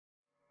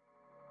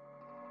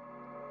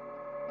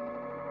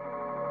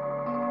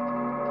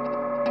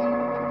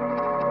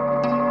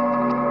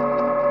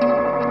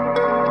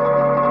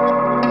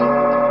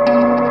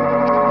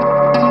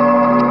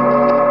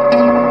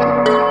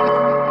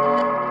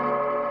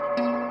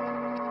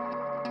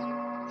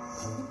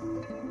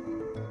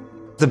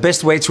The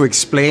best way to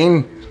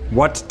explain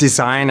what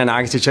design and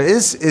architecture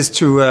is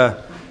to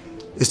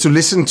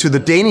listen to the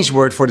Danish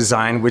word for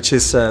design, which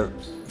is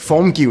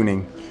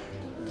formgivning,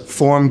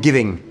 form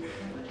giving.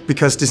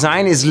 Because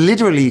design is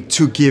literally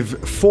to give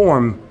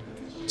form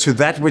to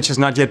that which has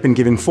not yet been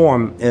given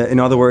form. In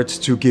other words,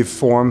 to give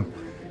form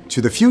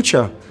to the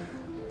future.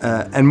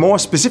 And more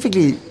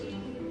specifically,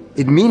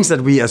 it means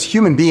that we as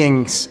human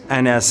beings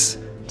and as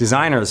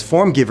designers,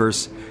 form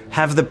givers,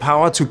 have the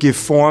power to give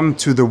form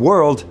to the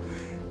world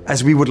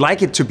as we would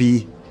like it to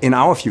be in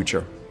our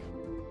future.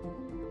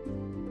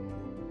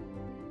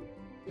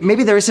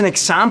 Maybe there is an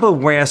example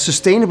where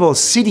sustainable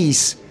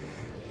cities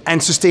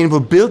and sustainable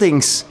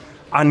buildings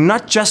are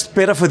not just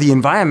better for the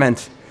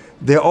environment,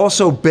 they're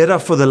also better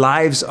for the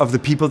lives of the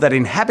people that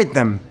inhabit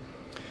them.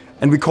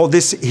 And we call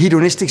this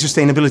hedonistic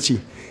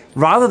sustainability.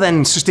 Rather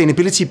than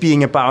sustainability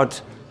being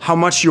about how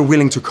much you're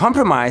willing to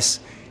compromise,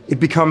 it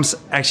becomes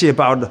actually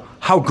about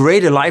how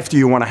great a life do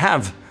you want to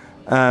have.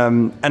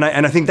 And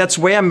I think that's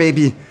where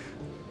maybe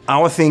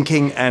our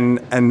thinking and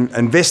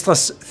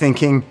Vestre's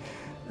thinking,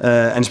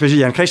 and especially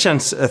Jan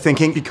Christian's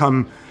thinking,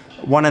 become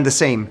one and the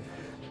same.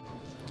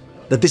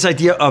 That this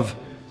idea of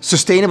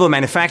sustainable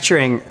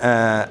manufacturing,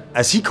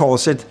 as he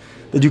calls it,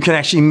 that you can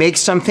actually make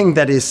something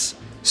that is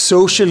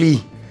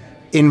socially,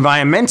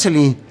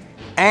 environmentally,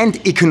 and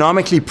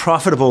economically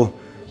profitable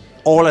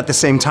all at the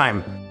same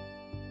time.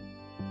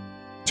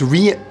 To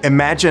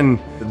reimagine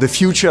the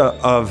future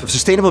of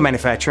sustainable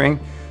manufacturing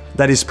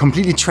that is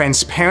completely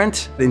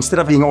transparent. Instead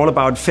of being all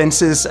about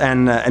fences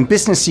and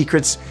business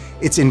secrets,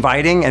 it's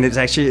inviting, and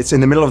it's in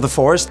the middle of the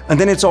forest. And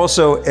then it's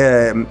also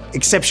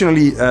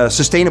exceptionally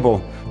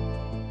sustainable.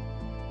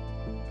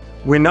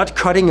 We're not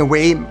cutting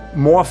away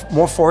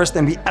more forest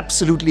than we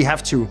absolutely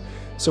have to.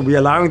 So we're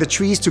allowing the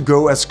trees to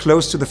go as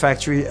close to the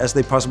factory as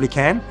they possibly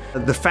can.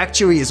 The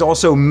factory is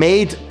also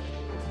made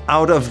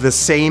out of the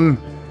same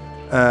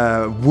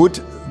wood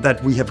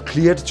that we have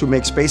cleared to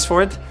make space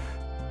for it.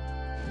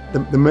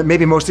 The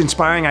maybe most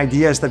inspiring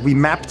idea is that we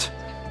mapped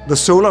the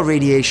solar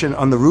radiation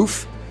on the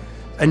roof,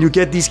 and you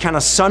get these kind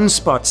of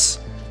sunspots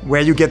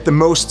where you get the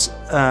most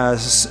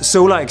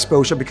solar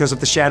exposure because of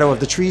the shadow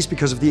of the trees,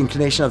 because of the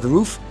inclination of the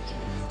roof.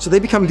 So they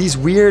become these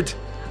weird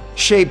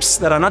shapes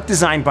that are not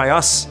designed by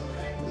us.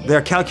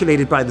 They're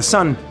calculated by the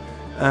sun.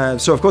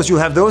 So of course you'll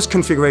have those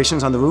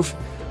configurations on the roof,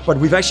 but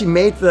we've actually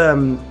made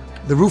the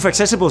roof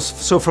accessible.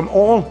 So from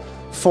all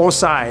four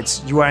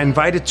sides, you are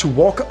invited to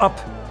walk up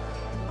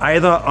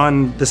either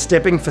on the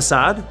stepping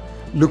facade,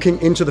 looking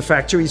into the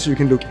factory, so you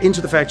can look into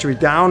the factory,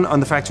 down on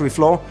the factory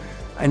floor,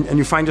 and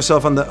you find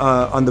yourself on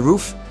the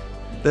roof.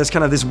 There's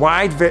kind of this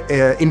wide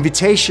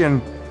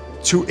invitation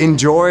to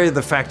enjoy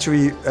the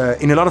factory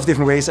in a lot of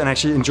different ways, and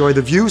actually enjoy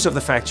the views of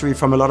the factory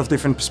from a lot of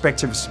different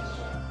perspectives.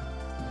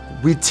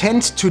 We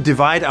tend to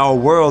divide our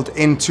world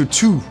into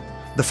two,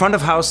 the front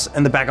of house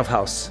and the back of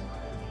house.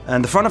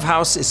 And the front of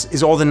house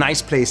is all the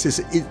nice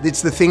places.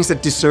 It's the things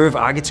that deserve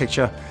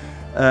architecture.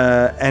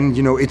 And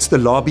you know, it's the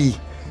lobby,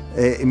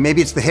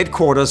 maybe it's the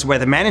headquarters where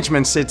the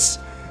management sits.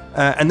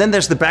 And then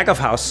there's the back of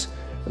house.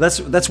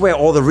 That's where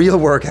all the real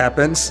work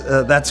happens.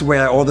 That's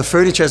where all the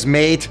furniture is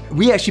made.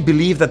 We actually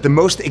believe that the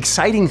most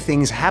exciting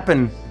things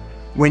happen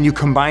when you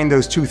combine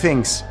those two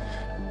things.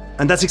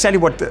 And that's exactly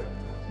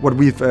what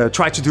we've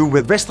tried to do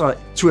with Vestre,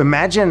 to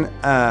imagine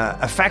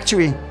a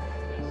factory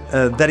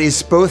that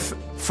is both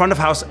front of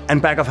house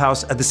and back of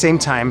house at the same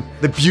time.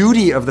 The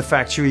beauty of the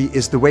factory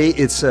is the way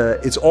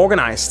it's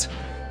organized.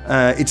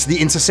 It's the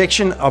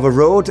intersection of a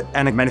road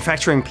and a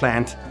manufacturing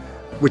plant,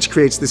 which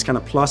creates this kind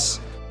of plus,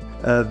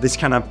 this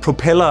kind of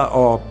propeller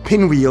or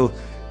pinwheel.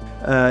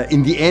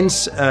 In the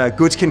ends,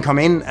 goods can come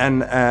in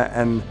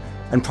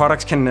and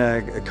products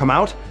can come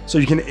out. So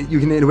you can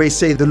in a way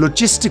say the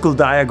logistical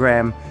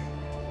diagram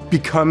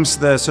becomes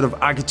the sort of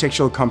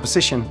architectural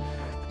composition.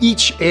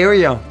 Each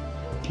area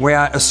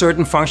where a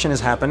certain function is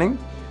happening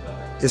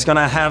is going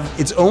to have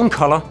its own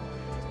color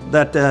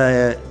that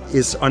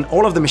is on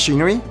all of the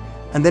machinery,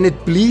 and then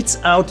it bleeds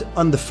out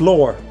on the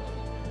floor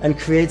and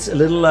creates a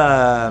little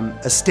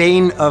a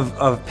stain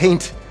of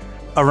paint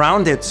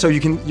around it. So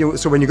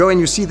so when you go in,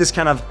 you see this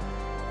kind of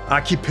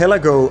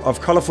archipelago of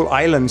colorful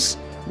islands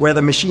where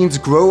the machines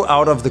grow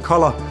out of the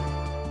color.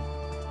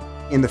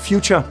 In the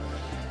future,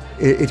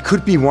 it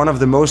could be one of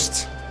the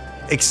most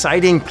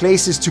exciting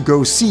places to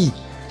go see.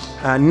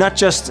 Not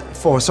just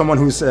for someone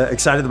who's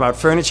excited about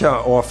furniture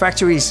or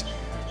factories,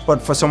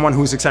 but for someone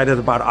who's excited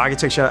about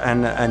architecture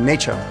and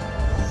nature.